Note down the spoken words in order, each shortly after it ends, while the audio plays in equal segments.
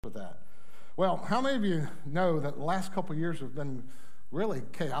with that. Well, how many of you know that the last couple of years have been really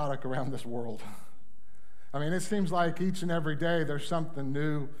chaotic around this world? I mean, it seems like each and every day there's something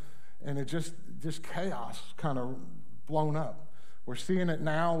new, and it just chaos kind of blown up. We're seeing it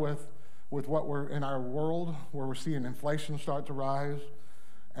now with what we're in our world, where we're seeing inflation start to rise,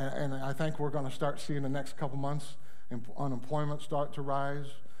 and I think we're going to start seeing the next couple months unemployment start to rise.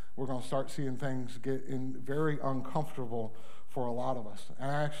 We're going to start seeing things get very uncomfortable for a lot of us. And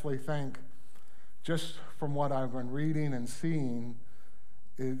I actually think, just from what I've been reading and seeing,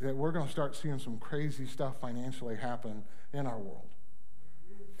 is that we're going to start seeing some crazy stuff financially happen in our world.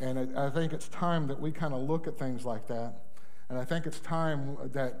 And I think it's time that we kind of look at things like that. And I think it's time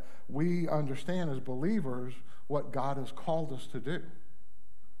that we understand as believers what God has called us to do.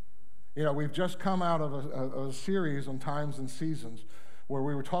 You know, we've just come out of a series on times and seasons where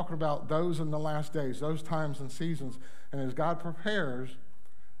we were talking about those in the last days, those times and seasons. And as God prepares,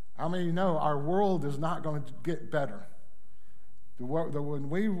 how many of you know our world is not going to get better?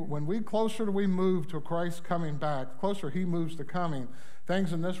 When we closer we move to Christ coming back, closer he moves to coming,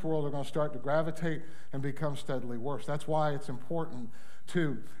 things in this world are going to start to gravitate and become steadily worse. That's why it's important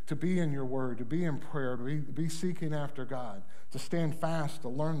to be in your word, to be in prayer, to be seeking after God, to stand fast, to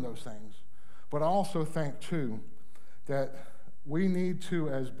learn those things. But I also think, too, that we need to,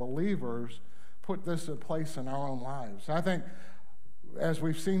 as believers, put this in place in our own lives. I think, as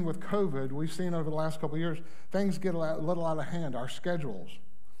we've seen with COVID, we've seen over the last couple of years, things get a little out of hand. Our schedules,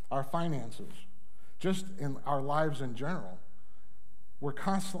 our finances, just in our lives in general. We're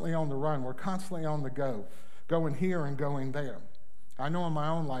constantly on the run. We're constantly on the go, going here and going there. I know in my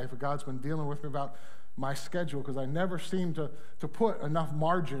own life, God's been dealing with me about my schedule because I never seem to put enough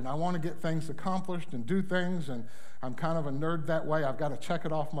margin. I want to get things accomplished and do things, and I'm kind of a nerd that way. I've got to check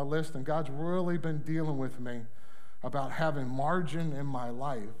it off my list, and God's really been dealing with me about having margin in my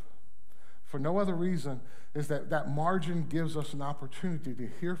life for no other reason is that margin gives us an opportunity to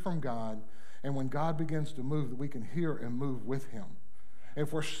hear from God, and when God begins to move, that we can hear and move with him.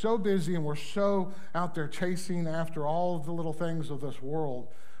 If we're so busy and we're so out there chasing after all of the little things of this world,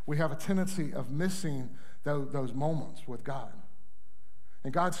 we have a tendency of missing those moments with God.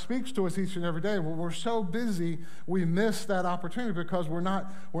 And God speaks to us each and every day. Well, we're so busy, we miss that opportunity because we're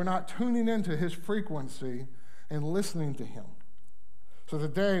not tuning into his frequency and listening to him. So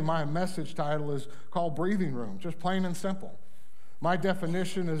today, my message title is called Breathing Room, just plain and simple. My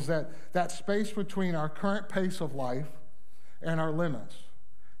definition is that space between our current pace of life and our limits.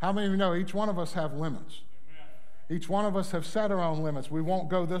 How many of you know each one of us have limits? Amen. Each one of us have set our own limits. We won't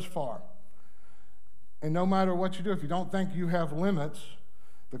go this far. And no matter what you do, if you don't think you have limits,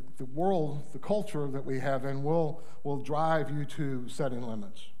 the world, the culture that we have in will drive you to setting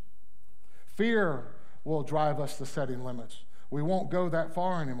limits. Fear will drive us to setting limits. We won't go that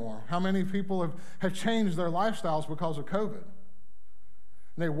far anymore. How many people have changed their lifestyles because of COVID?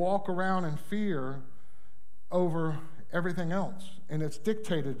 And they walk around in fear over everything else, and it's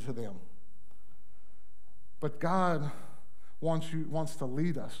dictated to them. But God wants to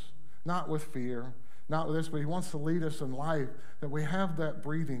lead us, not with fear, not with this, but he wants to lead us in life, that we have that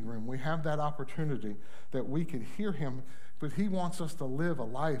breathing room, we have that opportunity that we can hear him, but he wants us to live a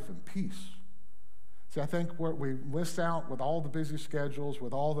life in peace. See, I think we miss out with all the busy schedules,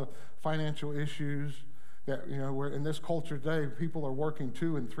 with all the financial issues, that, you know, we're in this culture today, people are working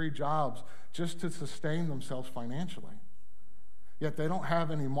 2 and 3 jobs just to sustain themselves financially. Yet they don't have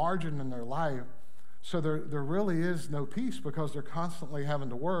any margin in their life, so there really is no peace because they're constantly having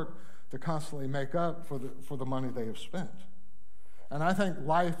to work to constantly make up for the money they have spent. And I think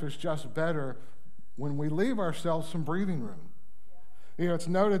life is just better when we leave ourselves some breathing room. You know, it's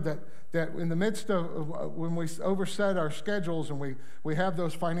noted that in the midst of when we overset our schedules and we have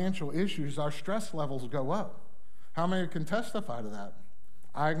those financial issues, our stress levels go up. How many can testify to that?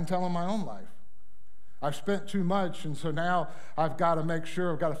 I can tell in my own life. I've spent too much, and so now I've got to make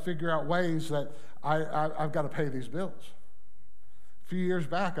sure, I've got to figure out ways that I've got to pay these bills. A few years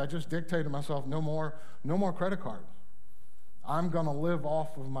back, I just dictated to myself, no more credit cards. I'm going to live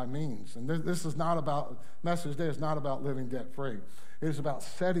off of my means. And this is not about, message today is not about living debt-free. It is about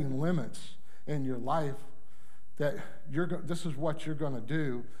setting limits in your life that this is what you're going to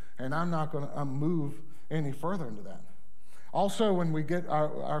do, and I'm not going to move any further into that. Also, when we get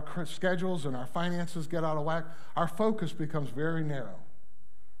our schedules and our finances get out of whack, our focus becomes very narrow.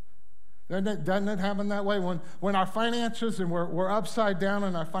 Doesn't it happen that way? When our finances and we're upside down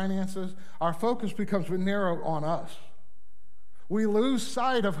in our finances, our focus becomes narrow on us. We lose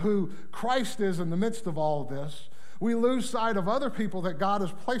sight of who Christ is in the midst of all of this. We lose sight of other people that God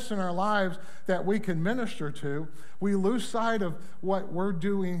has placed in our lives that we can minister to. We lose sight of what we're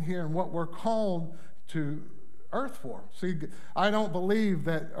doing here and what we're called to earth for. See, I don't believe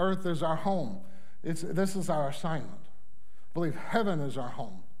that earth is our home. This is our assignment. I believe heaven is our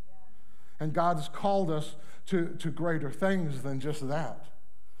home. And God has called us to greater things than just that.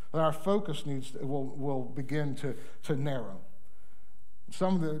 Our focus will begin to narrow.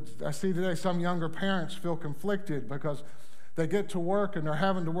 I see today some younger parents feel conflicted because they get to work and they're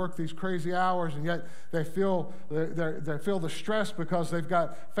having to work these crazy hours, and yet they feel the stress because they've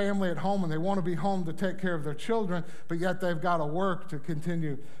got family at home and they want to be home to take care of their children, but yet they've got to work to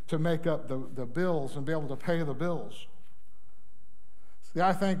continue to make up the bills and be able to pay the bills. See,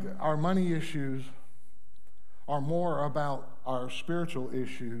 I think our money issues are more about our spiritual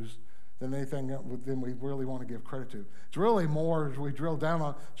issues than anything than we really want to give credit to. It's really more, as we drill down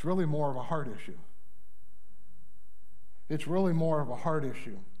on, it's really more of a heart issue. It's really more of a heart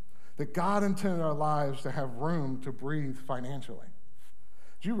issue. That God intended our lives to have room to breathe financially.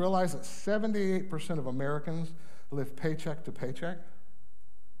 Do you realize that 78% of Americans live paycheck to paycheck?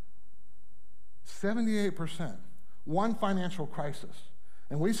 78%. One financial crisis.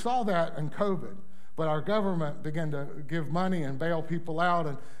 And we saw that in COVID. But our government began to give money and bail people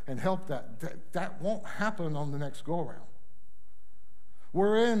out and help that. That won't happen on the next go-around.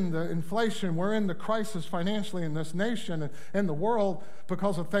 We're in the inflation, we're in the crisis financially in this nation and in the world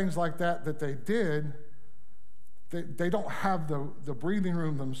because of things like that they did. They don't have the breathing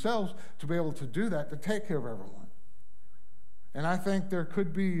room themselves to be able to do that, to take care of everyone. And I think there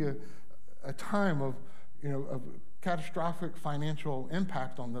could be a time of catastrophic financial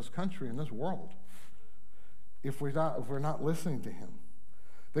impact on this country and this world if we're not listening to him.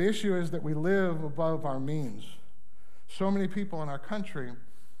 The issue is that we live above our means. So many people in our country,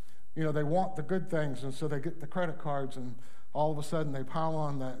 they want the good things, and so they get the credit cards, and all of a sudden they pile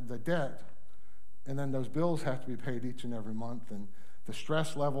on the debt, and then those bills have to be paid each and every month, and the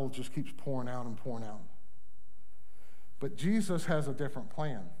stress level just keeps pouring out and pouring out. But Jesus has a different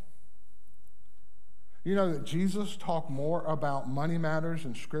plan. You know that Jesus talked more about money matters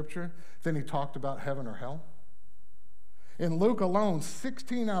in Scripture than he talked about heaven or hell? In Luke alone,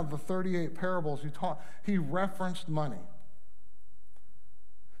 16 out of the 38 parables he referenced money.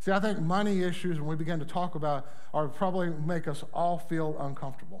 See, I think money issues, when we begin to talk about, are probably make us all feel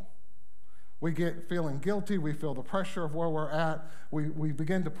uncomfortable. We get feeling guilty. We feel the pressure of where we're at. We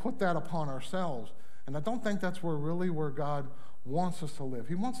begin to put that upon ourselves. And I don't think that's where God wants us to live.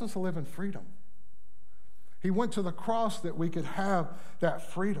 He wants us to live in freedom. He went to the cross that we could have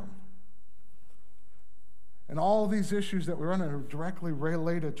that freedom. And all of these issues that we're running are directly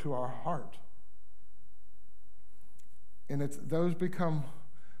related to our heart. And those become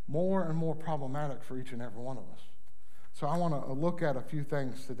more and more problematic for each and every one of us. So I want to look at a few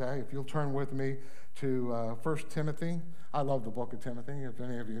things today. If you'll turn with me to 1 Timothy. I love the book of Timothy, if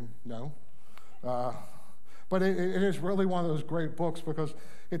any of you know. But it is really one of those great books because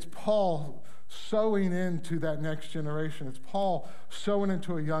it's Paul sowing into that next generation. It's Paul sowing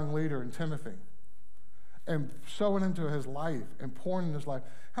into a young leader in Timothy and sowing into his life and pouring in his life.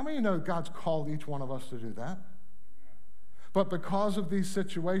 How many of you know God's called each one of us to do that? But because of these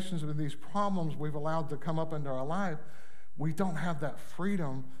situations and these problems we've allowed to come up into our life, we don't have that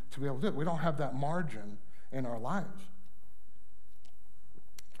freedom to be able to do it. We don't have that margin in our lives.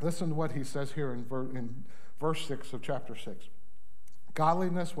 Listen to what he says here in verse 6 of chapter 6.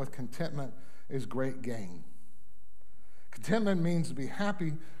 Godliness with contentment is great gain. Contentment means to be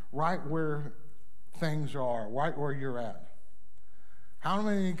happy right where things are, right where you're at. How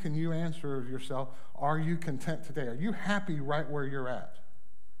many can you answer of yourself, are you content today? Are you happy right where you're at?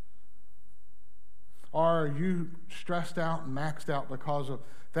 Or are you stressed out and maxed out because of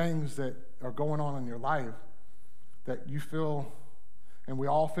things that are going on in your life that you feel, and we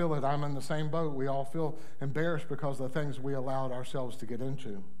all feel it, I'm in the same boat, we all feel embarrassed because of the things we allowed ourselves to get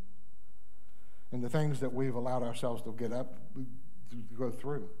into and the things that we've allowed ourselves to get up, to go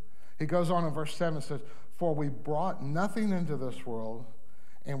through. He goes on in verse 7 and says, for we brought nothing into this world,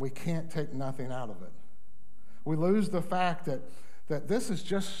 and we can't take nothing out of it. We lose the fact that this is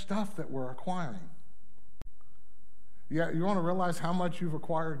just stuff that we're acquiring. Yeah, you want to realize how much you've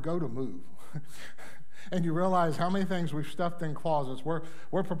acquired? Go to move. And you realize how many things we've stuffed in closets.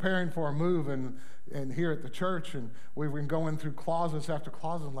 We're preparing for a move and here at the church, and we've been going through closets after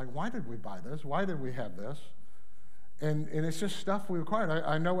closets. Like, why did we buy this? Why did we have this? And it's just stuff we acquired.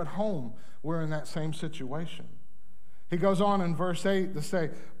 I know at home we're in that same situation. He goes on in verse 8 to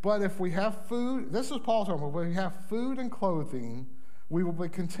say, but if we have food, this is Paul talking about, if we have food and clothing, we will be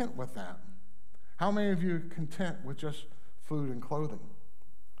content with that. How many of you are content with just food and clothing?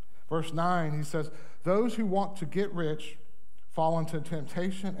 Verse 9, he says, those who want to get rich fall into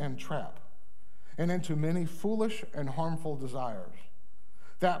temptation and trap, and into many foolish and harmful desires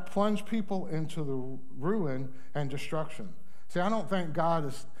that plunge people into the ruin and destruction. See, I don't think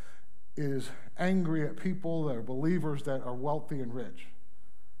God is angry at people that are believers that are wealthy and rich.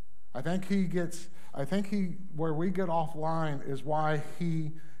 I think where we get offline is why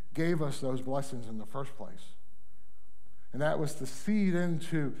he gave us those blessings in the first place. And that was to seed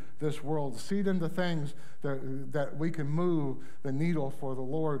into this world, seed into things that we can move the needle for the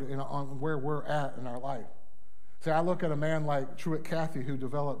Lord on where we're at in our life. See, I look at a man like Truett Cathy, who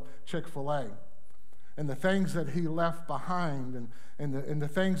developed Chick-fil-A, and the things that he left behind and the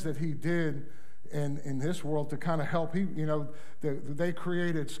things that he did in this world to kind of help. They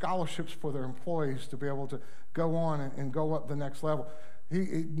created scholarships for their employees to be able to go on and go up the next level.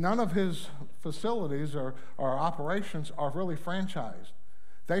 None of his facilities or operations are really franchised.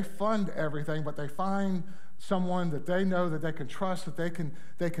 They fund everything, but they find someone that they know that they can trust, that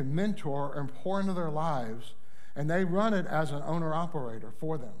they can mentor and pour into their lives, and they run it as an owner-operator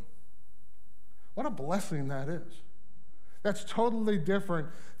for them. What a blessing that is. That's totally different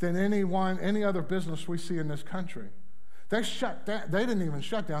than any other business we see in this country. They shut down. They didn't even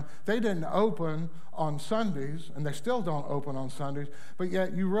shut down. They didn't open on Sundays, and they still don't open on Sundays, but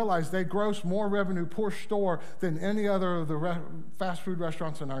yet you realize they gross more revenue per store than any other of the fast food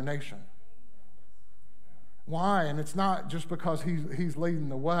restaurants in our nation. Why? And it's not just because he's leading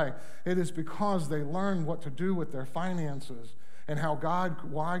the way. It is because they learned what to do with their finances and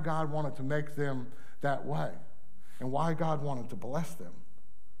why God wanted to make them that way and why God wanted to bless them.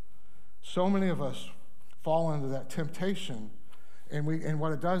 So many of us fall into that temptation, and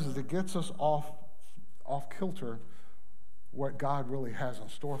what it does is it gets us off kilter what God really has in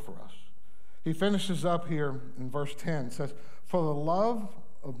store for us. He finishes up here in verse 10, says, for the love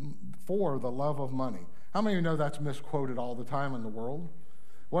of money. How many of you know that's misquoted all the time in the world?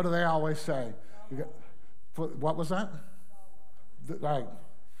 What do they always say? What was that? Right.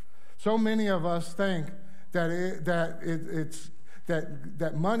 So many of us think that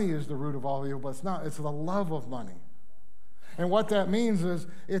money is the root of all evil, but it's not. It's the love of money. And what that means is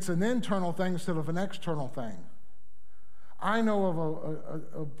it's an internal thing instead of an external thing. I know of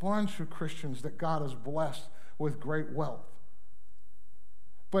a bunch of Christians that God has blessed with great wealth,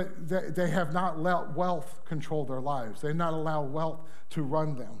 but they have not let wealth control their lives. They've not allowed wealth to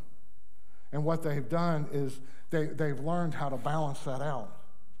run them. And what they've done is they've learned how to balance that out.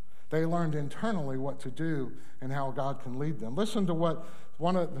 They learned internally what to do and how God can lead them. Listen to what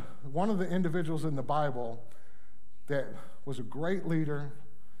one of the individuals in the Bible that was a great leader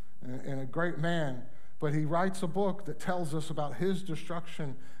and a great man, but he writes a book that tells us about his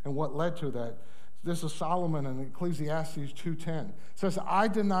destruction and what led to that. This is Solomon in Ecclesiastes 2:10. It says, I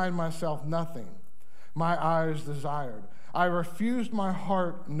denied myself nothing my eyes desired. I refused my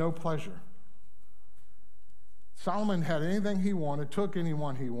heart no pleasure. Solomon had anything he wanted, took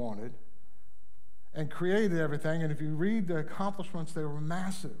anyone he wanted, and created everything. And if you read the accomplishments, they were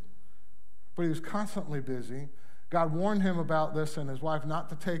massive. But he was constantly busy. God warned him about this and his wife not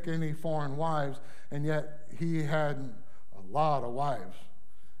to take any foreign wives, and yet he had a lot of wives.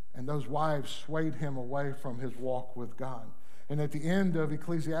 And those wives swayed him away from his walk with God. And at the end of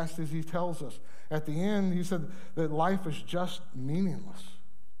Ecclesiastes, he tells us, at the end, he said that life is just meaningless.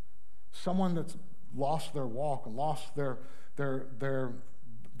 Someone that's lost their walk and lost the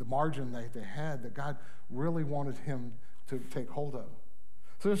margin they had that God really wanted him to take hold of.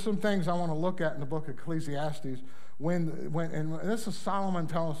 So there's some things I want to look at in the book of Ecclesiastes and this is Solomon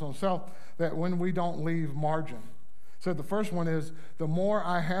telling us himself that when we don't leave margin. So the first one is, the more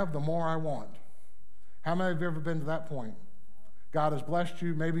I have, the more I want. How many of you have ever been to that point? God has blessed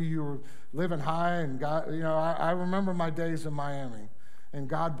you. Maybe you were living high, and God, I remember my days in Miami, and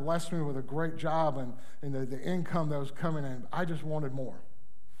God blessed me with a great job and the income that was coming in. I just wanted more.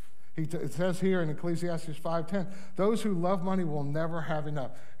 It says here in Ecclesiastes 5:10, those who love money will never have enough.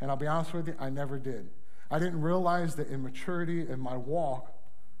 And I'll be honest with you, I never did. I didn't realize the immaturity in my walk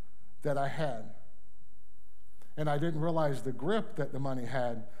that I had. And I didn't realize the grip that the money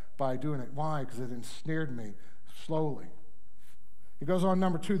had by doing it. Why? Because it ensnared me slowly. He goes on,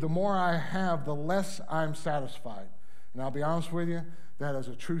 number 2, the more I have, the less I'm satisfied. And I'll be honest with you, that is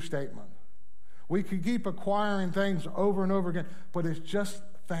a true statement. We could keep acquiring things over and over again, but it's just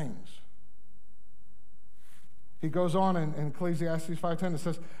things. He goes on in Ecclesiastes 5:10, it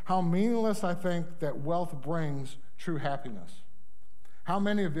says, how meaningless I think that wealth brings true happiness. How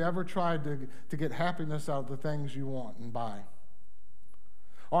many of you ever tried to get happiness out of the things you want and buy?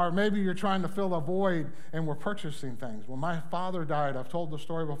 Or maybe you're trying to fill a void and we're purchasing things. When my father died, I've told the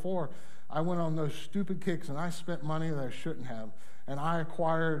story before, I went on those stupid kicks and I spent money that I shouldn't have. And I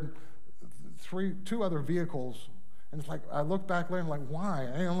acquired two other vehicles. And it's like, I look back later, I'm like, why?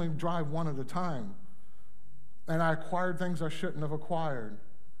 I only drive one at a time. And I acquired things I shouldn't have acquired.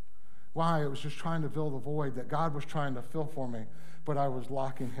 Why? It was just trying to fill the void that God was trying to fill for me, but I was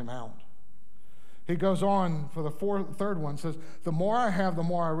locking him out. He goes on for the third one, says, the more I have, the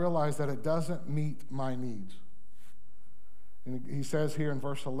more I realize that it doesn't meet my needs. And he says here in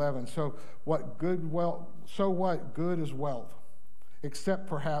verse 11, so what good is wealth, except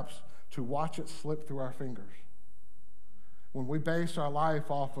perhaps to watch it slip through our fingers? When we base our life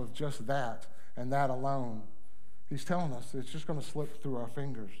off of just that and that alone, he's telling us it's just going to slip through our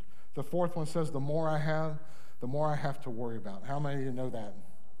fingers. The fourth one says, the more I have to worry about. How many of you know that?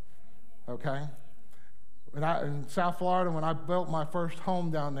 Okay? In South Florida, when I built my first home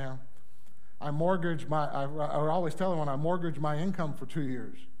down there, I always tell everyone I mortgaged my income for 2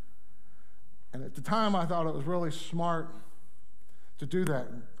 years. And at the time, I thought it was really smart to do that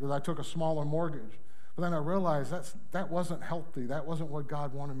because I took a smaller mortgage. But then I realized that wasn't healthy. That wasn't what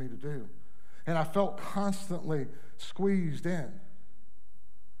God wanted me to do. And I felt constantly squeezed in.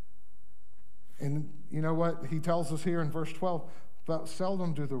 And you know what? He tells us here in verse 12, but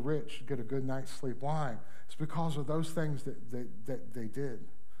seldom do the rich get a good night's sleep. Why? It's because of those things that they did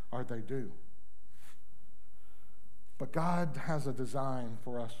or they do. But God has a design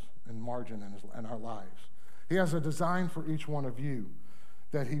for us in margin in our lives. He has a design for each one of you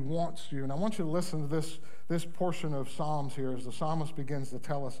that he wants you. And I want you to listen to this portion of Psalms here as the psalmist begins to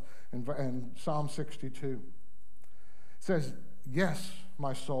tell us in Psalm 62. It says, yes,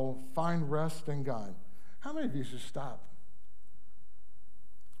 my soul, find rest in God. How many of you should stop?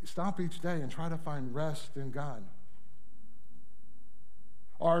 Stop each day and try to find rest in God.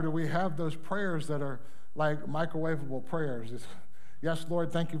 Or do we have those prayers that are like microwavable prayers? It's, yes,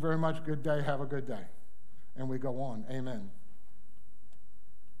 Lord, thank you very much. Good day. Have a good day. And we go on. Amen.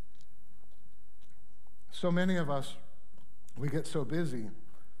 So many of us, we get so busy,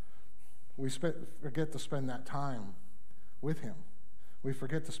 we forget to spend that time with him. We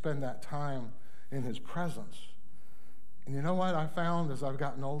forget to spend that time in his presence. And you know what I found as I've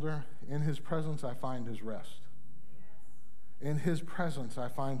gotten older? In his presence, I find his rest. In his presence, I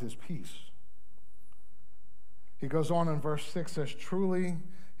find his peace. He goes on in verse 6, says, truly,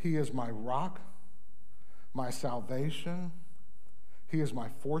 he is my rock, my salvation. He is my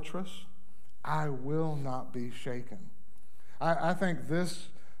fortress. I will not be shaken. I think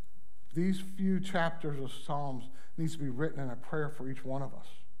these few chapters of Psalms needs to be written in a prayer for each one of us,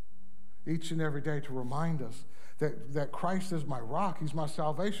 each and every day, to remind us that Christ is my rock. He's my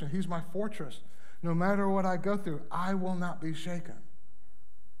salvation. He's my fortress. No matter what I go through, I will not be shaken.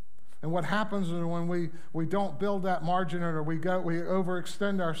 And what happens is when we don't build that margin or we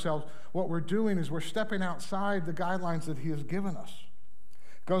overextend ourselves, what we're doing is we're stepping outside the guidelines that he has given us.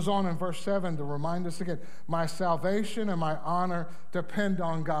 Goes on in verse 7 to remind us again, my salvation and my honor depend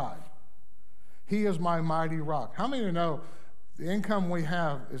on God. He is my mighty rock. How many of you know the income we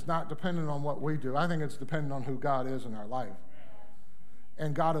have is not dependent on what we do? I think it's dependent on who God is in our life.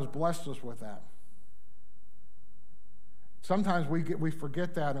 And God has blessed us with that. Sometimes we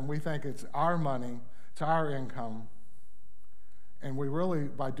forget that and we think it's our money, it's our income. And we really,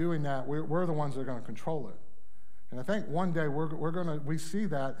 by doing that, we're the ones that are going to control it. And I think one day we see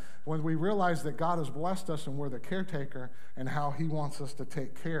that when we realize that God has blessed us and we're the caretaker and how he wants us to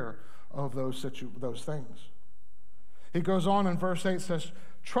take care of those things. He goes on in verse 8, says,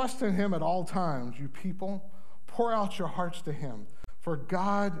 trust in him at all times, you people. Pour out your hearts to him, for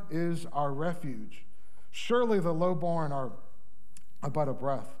God is our refuge. Surely the lowborn are but a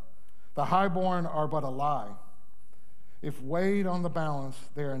breath. The highborn are but a lie. If weighed on the balance,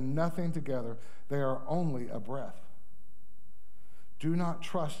 they are nothing together. They are only a breath. Do not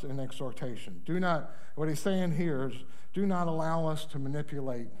trust in exhortation. What he's saying here is, do not allow us to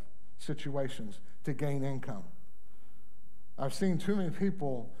manipulate situations to gain income. I've seen too many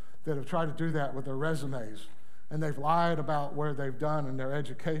people that have tried to do that with their resumes, and they've lied about where they've done in their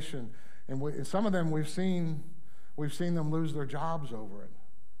education. And some of them we've seen them lose their jobs over it.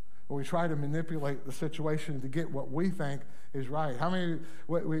 We try to manipulate the situation to get what we think is right. How many,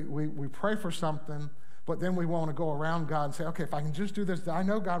 we pray for something, but then we want to go around God and say, okay, if I can just do this, I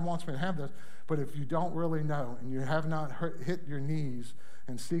know God wants me to have this, but if you don't really know and you have not hit your knees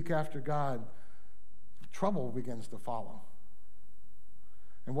and seek after God, trouble begins to follow.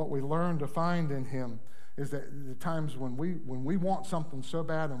 And what we learn to find in him is that the times when we want something so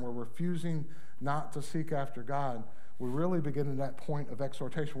bad and we're refusing not to seek after God, we really begin at that point of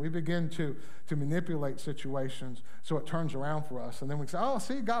exhortation. We begin to manipulate situations so it turns around for us. And then we say, oh,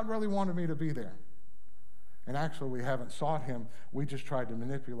 see, God really wanted me to be there. And actually, we haven't sought him. We just tried to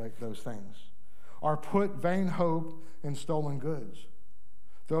manipulate those things. Or put vain hope in stolen goods.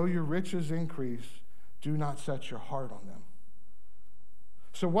 Though your riches increase, do not set your heart on them.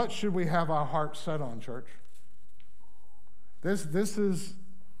 So what should we have our heart set on, church? This is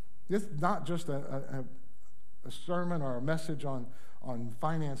not just a sermon or a message on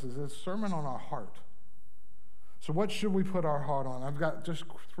finances. It's a sermon on our heart. So what should we put our heart on? I've got just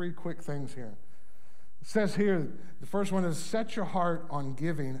 3 quick things here. It says here, the first one is set your heart on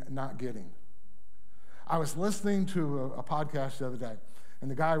giving, not getting. I was listening to a podcast the other day, and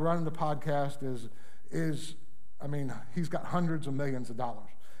the guy running the podcast he's got hundreds of millions of dollars.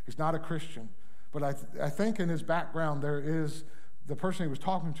 He's not a Christian, but I think in his background there is, the person he was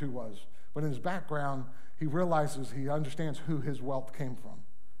talking to was, but in his background, he realizes, he understands who his wealth came from.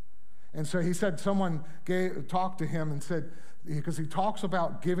 And so he said someone talked to him and said, because he talks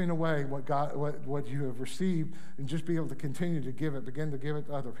about giving away what you have received and just be able to continue to give it, begin to give it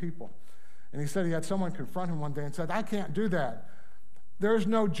to other people. And he said he had someone confront him one day and said, I can't do that. There's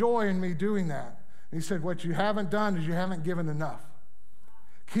no joy in me doing that. And he said, what you haven't done is you haven't given enough.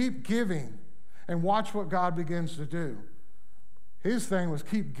 Keep giving and watch what God begins to do. His thing was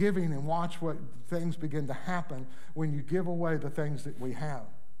keep giving and watch what things begin to happen when you give away the things that we have.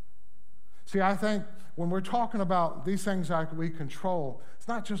 See, I think when we're talking about these things that we control, it's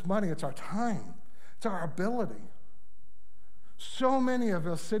not just money, it's our time. It's our ability. So many of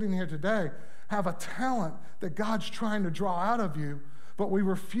us sitting here today have a talent that God's trying to draw out of you, but we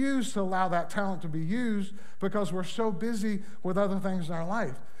refuse to allow that talent to be used because we're so busy with other things in our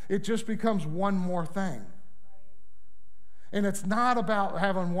life. It just becomes one more thing. And it's not about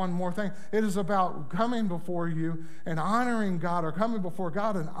having one more thing. It is about coming before you and honoring God, or coming before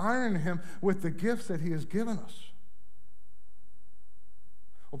God and honoring him with the gifts that he has given us.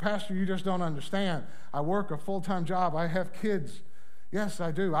 Well, Pastor, you just don't understand. I work a full-time job. I have kids. Yes,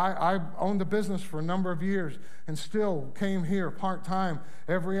 I do. I owned a business for a number of years and still came here part-time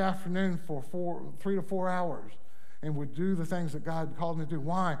every afternoon for 3 to 4 hours and would do the things that God called me to do.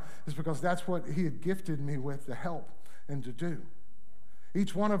 Why? It's because that's what he had gifted me with to help and to do.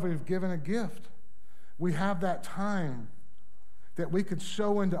 Each one of us is given a gift. We have that time that we could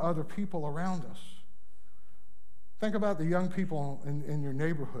sow into other people around us. Think about the young people in your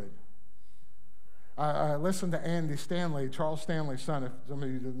neighborhood. I listened to Andy Stanley, Charles Stanley's son, if some of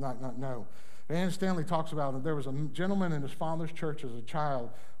you did not know. Andy Stanley talks about it. There was a gentleman in his father's church as a child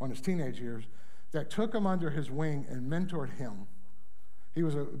on his teenage years that took him under his wing and mentored him. He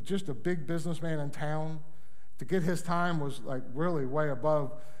was just a big businessman in town. To get his time was like really way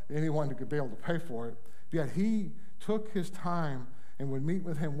above anyone who could be able to pay for it. Yet he took his time and would meet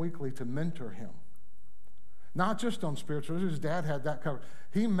with him weekly to mentor him. Not just on spiritual, his dad had that covered.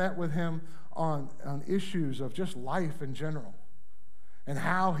 He met with him on issues of just life in general and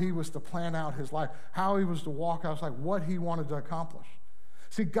how he was to plan out his life, how he was to walk out, like what he wanted to accomplish.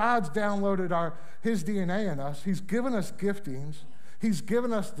 See, God's downloaded his DNA in us. He's given us giftings. He's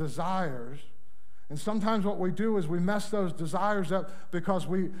given us desires. And sometimes what we do is we mess those desires up because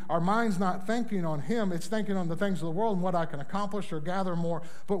our mind's not thinking on him. It's thinking on the things of the world and what I can accomplish or gather more.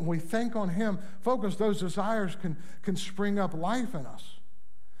 But when we think on him, focus, those desires can spring up life in us.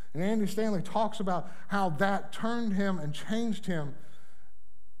 And Andy Stanley talks about how that turned him and changed him,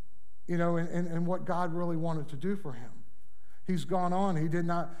 in what God really wanted to do for him. He's gone on. He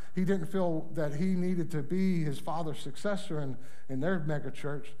didn't feel that he needed to be his father's successor in their mega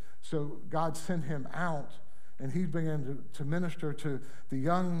church. So God sent him out, and he began to minister to the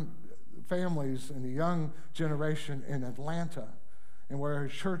young families and the young generation in Atlanta, and where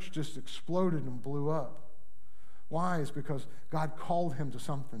his church just exploded and blew up. Why? It's because God called him to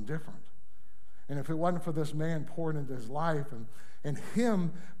something different. And if it wasn't for this man pouring into his life and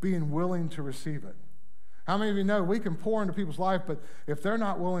him being willing to receive it. How many of you know we can pour into people's life, but if they're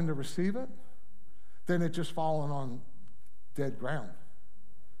not willing to receive it, then it's just falling on dead ground.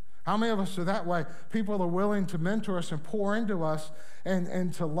 How many of us are that way? People are willing to mentor us and pour into us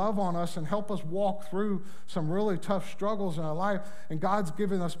and to love on us and help us walk through some really tough struggles in our life. And God's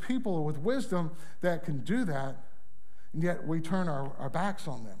given us people with wisdom that can do that, and yet we turn our backs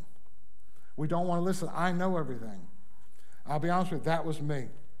on them. We don't want to listen. I know everything. I'll be honest with you, that was me.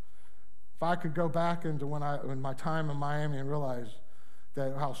 If I could go back into when my time in Miami and realize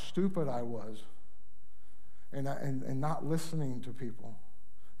that how stupid I was and not listening to people,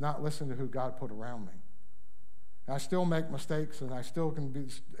 not listening to who God put around me. I still make mistakes, and I still can be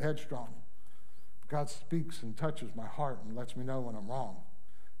headstrong. God speaks and touches my heart and lets me know when I'm wrong.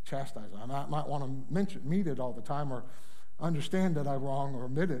 Chastises. I might want to meet it all the time or understand that I'm wrong or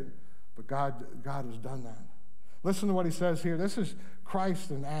admit it, but God has done that. Listen to what he says here. This is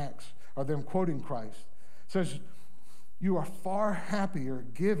Christ in Acts, or them quoting Christ. It says, you are far happier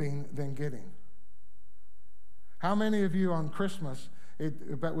giving than getting. How many of you on Christmas,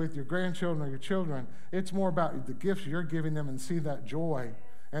 with your grandchildren or your children, it's more about the gifts you're giving them and see that joy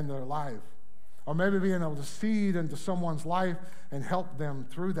in their life? Or maybe being able to seed into someone's life and help them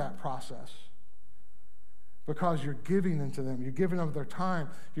through that process. Because you're giving into them. You're giving of their time.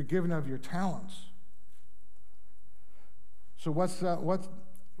 You're giving of your talents. So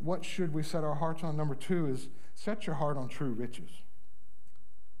what should we set our hearts on? Number 2 is set your heart on true riches.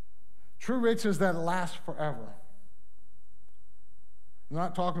 True riches that last forever. I'm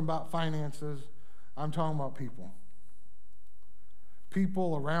not talking about finances. I'm talking about people.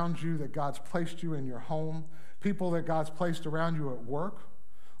 People around you that God's placed you in your home. People that God's placed around you at work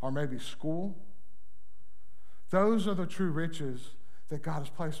or maybe school. Those are the true riches that God has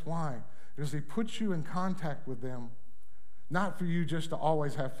placed. Why? Because he puts you in contact with them, not for you just to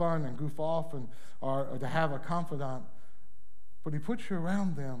always have fun and goof off or to have a confidant, but he puts you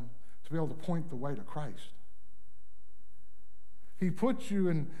around them to be able to point the way to Christ. He puts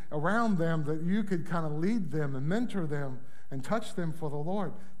you around them that you could kind of lead them and mentor them and touch them for the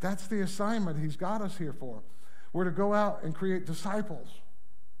Lord. That's the assignment he's got us here for. We're to go out and create disciples.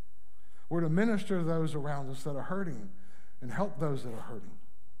 We're to minister to those around us that are hurting and help those that are hurting.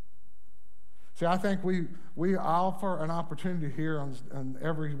 See, I think we offer an opportunity here on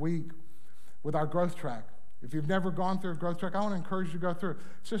every week with our growth track. If you've never gone through a growth track, I want to encourage you to go through it.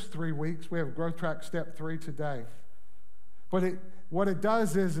 It's just 3 weeks. We have growth track step 3 today. But what it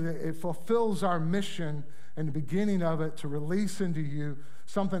does is it fulfills our mission in the beginning of it to release into you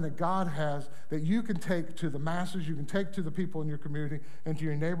something that God has that you can take to the masses, you can take to the people in your community and to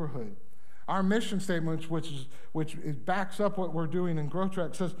your neighborhood. Our mission statement, which it backs up what we're doing in Growth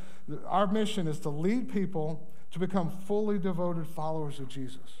Track, says our mission is to lead people to become fully devoted followers of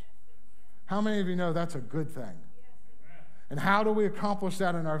Jesus. How many of you know that's a good thing? And how do we accomplish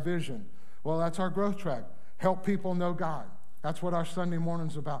that in our vision? Well, that's our Growth Track. Help people know God. That's what our Sunday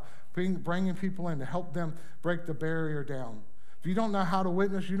morning's about, bringing people in to help them break the barrier down. If you don't know how to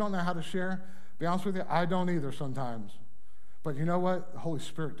witness, you don't know how to share, be honest with you, I don't either sometimes. But you know what? The Holy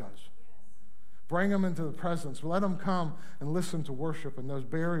Spirit does. Bring them into the presence. Let them come and listen to worship, and those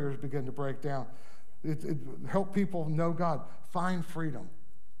barriers begin to break down. It help people know God. Find freedom.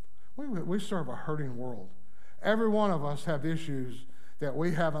 We serve a hurting world. Every one of us have issues that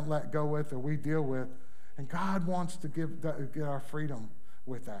we haven't let go with or we deal with, and God wants to get our freedom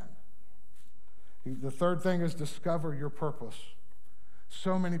with that. The third thing is discover your purpose.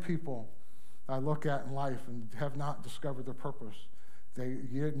 So many people I look at in life and have not discovered their purpose.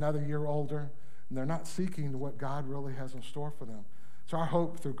 Another year older, and they're not seeking what God really has in store for them. It's our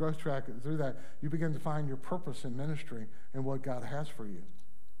hope through Growth Track, through that, you begin to find your purpose in ministry and what God has for you.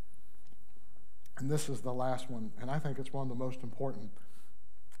 And this is the last one, and I think it's one of the most important,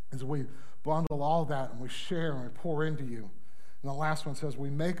 is we bundle all that and we share and we pour into you. And the last one says, we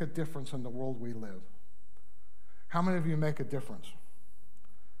make a difference in the world we live. How many of you make a difference?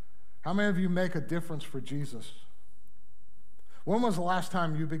 How many of you make a difference for Jesus? When was the last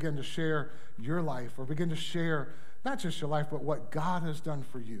time you began to share your life or begin to share not just your life, but what God has done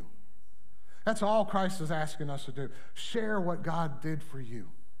for you? That's all Christ is asking us to do. Share what God did for you.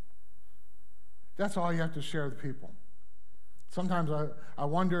 That's all you have to share with people. Sometimes I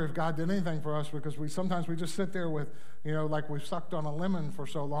wonder if God did anything for us because sometimes we just sit there with, like we've sucked on a lemon for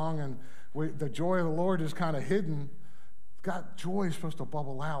so long and the joy of the Lord is kind of hidden. God, joy is supposed to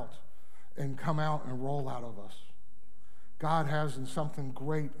bubble out and come out and roll out of us. God has something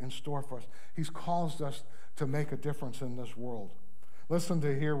great in store for us. He's caused us to make a difference in this world. Listen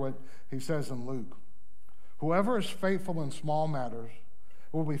to hear what he says in Luke. Whoever is faithful in small matters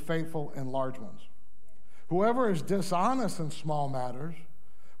will be faithful in large ones. Whoever is dishonest in small matters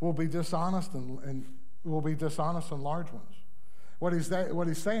will be dishonest in large ones. What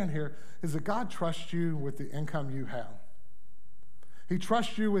he's saying here is that God trusts you with the income you have. He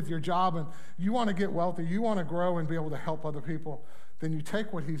trusts you with your job, and you want to get wealthy, you want to grow and be able to help other people, then you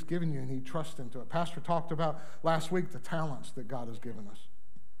take what he's given you and he trusts into it. Pastor talked about last week the talents that God has given us.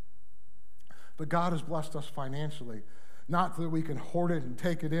 But God has blessed us financially, not that we can hoard it and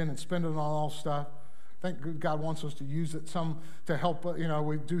take it in and spend it on all stuff. I think God wants us to use it some to help,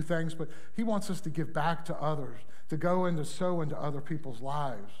 we do things, but he wants us to give back to others, to go and to sow into other people's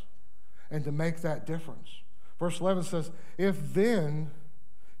lives and to make that difference. Verse 11 says, if then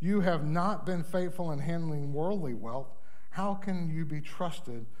you have not been faithful in handling worldly wealth, how can you be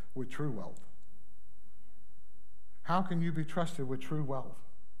trusted with true wealth? How can you be trusted with true wealth?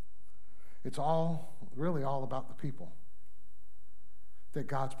 It's really all about the people that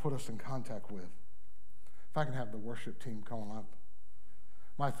God's put us in contact with. If I can have the worship team come up.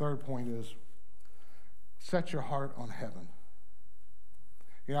 My third point is, set your heart on heaven.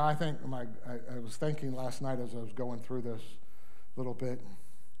 You know, I think I was thinking last night as I was going through this a little bit,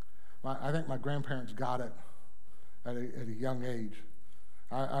 I think my grandparents got it at a young age.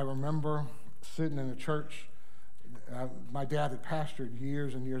 I remember sitting in a church. My dad had pastored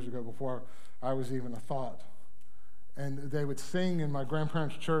years and years ago before I was even a thought. And they would sing in my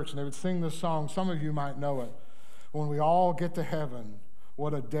grandparents' church, and they would sing this song. Some of you might know it. When we all get to heaven,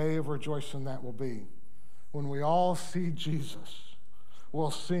 what a day of rejoicing that will be. When we all see Jesus,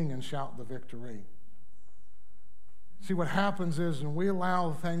 we'll sing and shout the victory. See, what happens is when we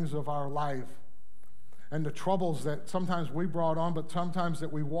allow things of our life and the troubles that sometimes we brought on, but sometimes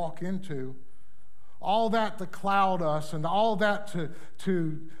that we walk into, all that to cloud us and all that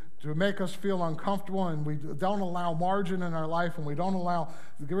to make us feel uncomfortable, and we don't allow margin in our life, and we don't allow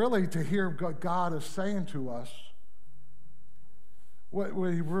really to hear what God is saying to us. What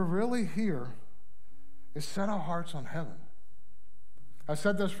we're really here is set our hearts on heaven. I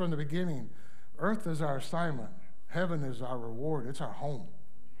said this from the beginning. Earth is our assignment. Heaven is our reward. It's our home.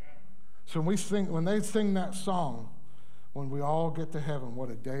 So when they sing that song, when we all get to heaven, what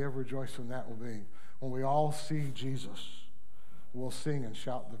a day of rejoicing that will be. When we all see Jesus, we'll sing and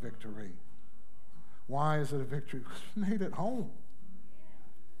shout the victory. Why is it a victory? We made it home.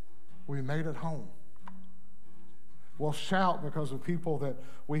 We made it home. We'll shout because of people that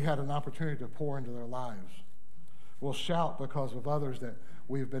we had an opportunity to pour into their lives. We'll shout because of others that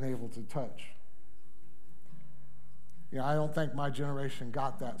we've been able to touch. You know, I don't think my generation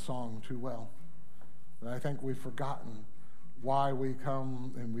got that song too well. But I think we've forgotten why we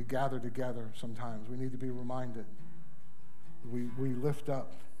come and we gather together sometimes. We need to be reminded. We lift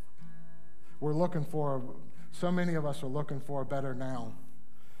up. So many of us are looking for a better now.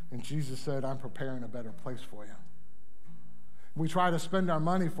 And Jesus said, I'm preparing a better place for you. We try to spend our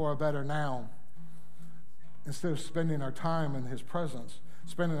money for a better now instead of spending our time in his presence,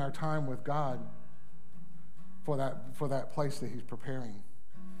 spending our time with God for that place that he's preparing.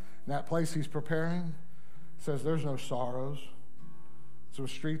 And that place he's preparing says there's no sorrows. So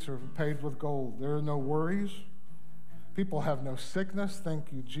streets are paved with gold. There are no worries. People have no sickness,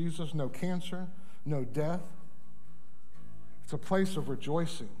 thank you, Jesus, no cancer, no death. It's a place of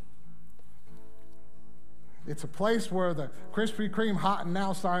rejoicing. It's a place where the Krispy Kreme hot and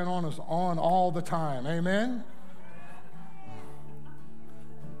now sign on is on all the time. Amen?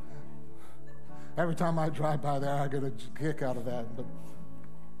 Every time I drive by there, I get a kick out of that.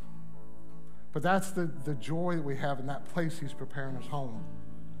 But that's the joy that we have in that place he's preparing us home.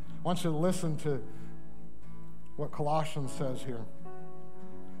 I want you to listen to what Colossians says here.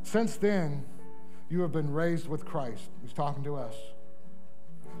 Since then, you have been raised with Christ. He's talking to us.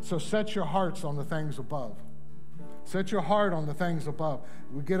 So set your hearts on the things above. Set your heart on the things above.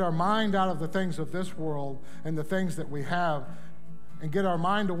 We get our mind out of the things of this world and the things that we have, and get our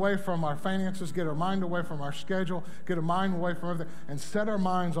mind away from our finances, get our mind away from our schedule, get our mind away from everything, and set our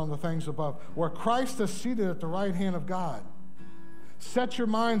minds on the things above, where Christ is seated at the right hand of God. Set your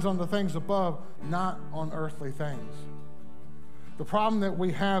minds on the things above, not on earthly things. The problem that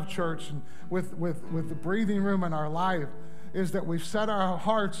we have, church, and with the breathing room in our life, is that we've set our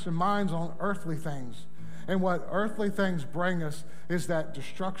hearts and minds on earthly things. And what earthly things bring us is that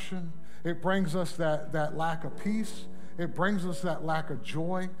destruction. It brings us that lack of peace. It brings us that lack of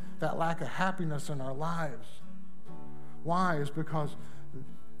joy, that lack of happiness in our lives. Why? Is because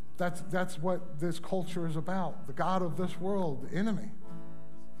that's what this culture is about. The god of this world, the enemy,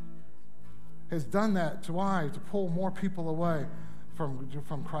 has done that to why? To pull more people away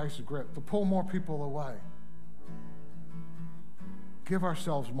from Christ's grip, to pull more people away. Give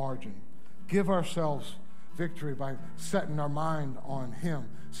ourselves margin. Give ourselves victory by setting our mind on him,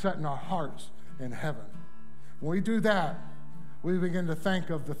 setting our hearts in heaven. When we do that, we begin to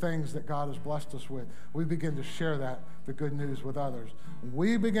think of the things that God has blessed us with. We begin to share the good news with others. When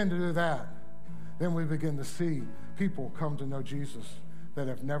we begin to do that, then we begin to see people come to know Jesus that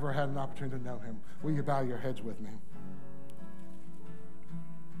have never had an opportunity to know him. Will you bow your heads with me?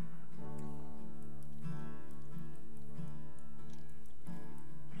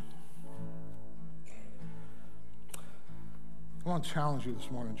 I want to challenge you this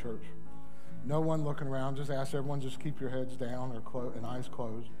morning, church. No one looking around. Just ask everyone, just keep your heads down and eyes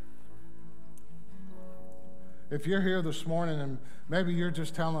closed. If you're here this morning and maybe you're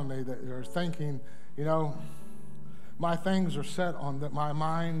just telling me that you're thinking, my things are set on that, my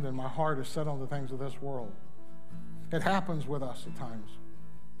mind and my heart is set on the things of this world. It happens with us at times.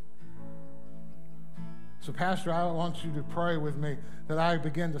 So, Pastor, I want you to pray with me that I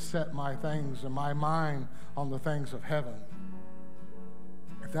begin to set my things and my mind on the things of heaven.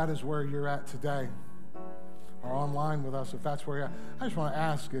 If that is where you're at today, or online with us, if that's where you're at, I just want to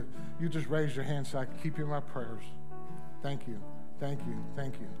ask if you just raise your hand so I can keep you in my prayers. Thank you, thank you,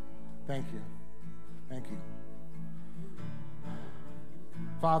 thank you, thank you, thank you.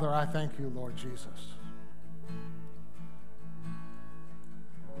 Father, I thank you, Lord Jesus,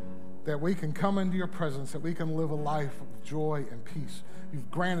 that we can come into your presence, that we can live a life of joy and peace.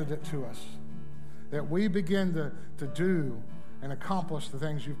 You've granted it to us, that we begin to do and accomplish the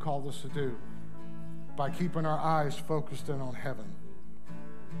things you've called us to do by keeping our eyes focused in on heaven,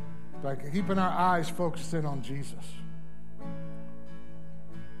 by keeping our eyes focused in on Jesus.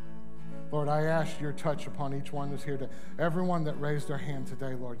 Lord, I ask your touch upon each one that's here today. Everyone that raised their hand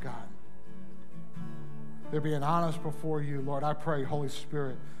today, Lord God. They're being honest before you, Lord. I pray, Holy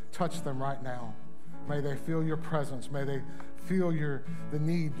Spirit, touch them right now. May they feel your presence. May they feel the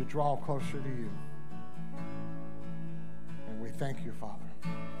need to draw closer to you. And we thank you, Father.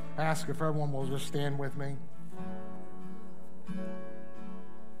 I ask if everyone will just stand with me.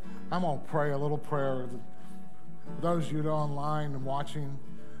 I'm going to pray a little prayer. For those of you that are online and watching,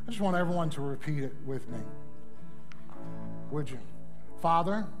 I just want everyone to repeat it with me. Would you?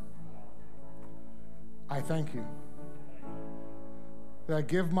 Father, I thank you that I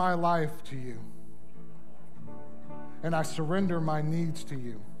give my life to you and I surrender my needs to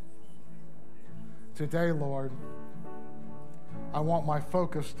you. Today, Lord, I want my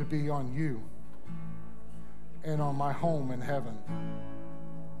focus to be on you and on my home in heaven.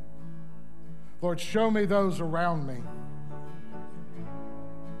 Lord, show me those around me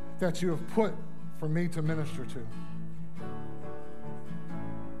that you have put for me to minister to.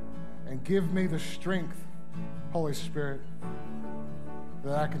 And give me the strength, Holy Spirit,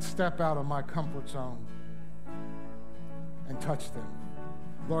 that I can step out of my comfort zone and touch them.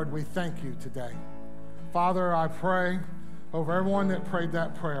 Lord, we thank you today. Father, I pray over everyone that prayed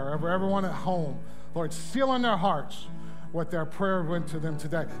that prayer, over everyone at home, Lord, seal in their hearts what their prayer went to them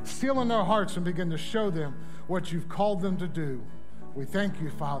today. Seal in their hearts and begin to show them what you've called them to do. We thank you,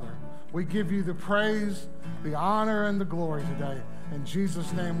 Father. We give you the praise, the honor, and the glory today. In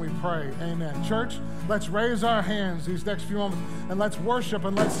Jesus' name we pray. Amen. Church, let's raise our hands these next few moments and let's worship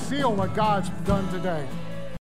and let's seal what God's done today.